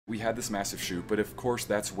we had this massive shoot, but of course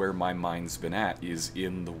that's where my mind's been at, is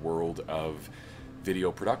in the world of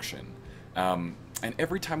video production. And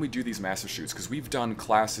every time we do these massive shoots, because we've done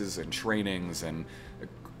classes and trainings and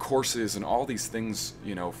courses and all these things,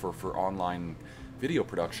 you know, for online video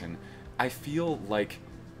production, I feel like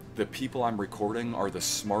the people I'm recording are the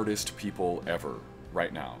smartest people ever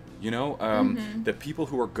right now. You know, the people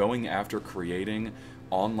who are going after creating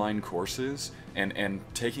online courses and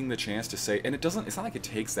taking the chance to say, and it's not like it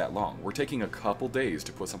takes that long. We're taking a couple days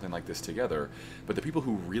to put something like this together, but the people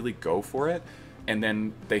who really go for it, and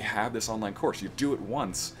then they have this online course, you do it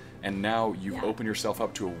once, and now you've opened yourself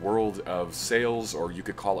up to a world of sales, or you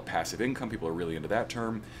could call it passive income. People are really into that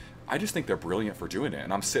term. I just think they're brilliant for doing it,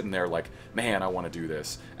 and I'm sitting there like, man, I want to do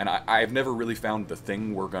this. And I've never really found the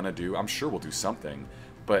thing we're gonna do. I'm sure we'll do something,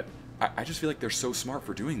 but I just feel like they're so smart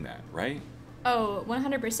for doing that, right? Oh,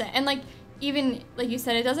 100%. And like, even like you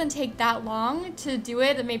said, it doesn't take that long to do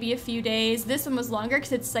it, maybe a few days. This one was longer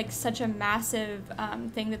because it's like such a massive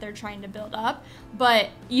thing that they're trying to build up. But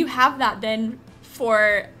you have that then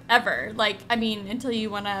forever. Like, I mean, until you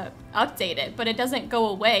want to update it, but it doesn't go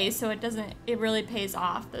away. So it really pays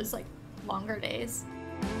off those like longer days.